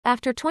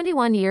After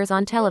 21 years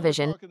on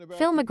television,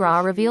 Phil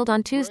McGraw revealed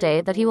on Tuesday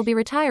that he will be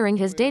retiring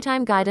his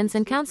daytime guidance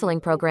and counseling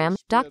program,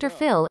 Dr.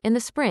 Phil, in the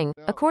spring,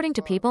 according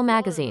to People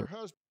magazine.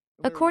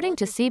 According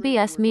to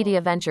CBS Media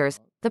Ventures,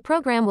 the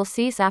program will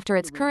cease after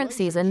its current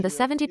season. The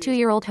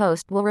 72-year-old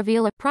host will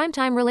reveal a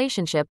primetime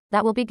relationship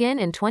that will begin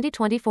in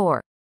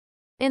 2024.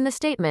 In the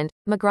statement,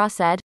 McGraw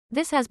said,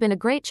 "This has been a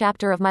great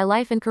chapter of my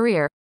life and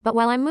career, but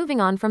while I'm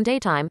moving on from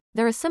daytime,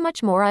 there is so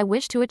much more I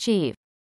wish to achieve.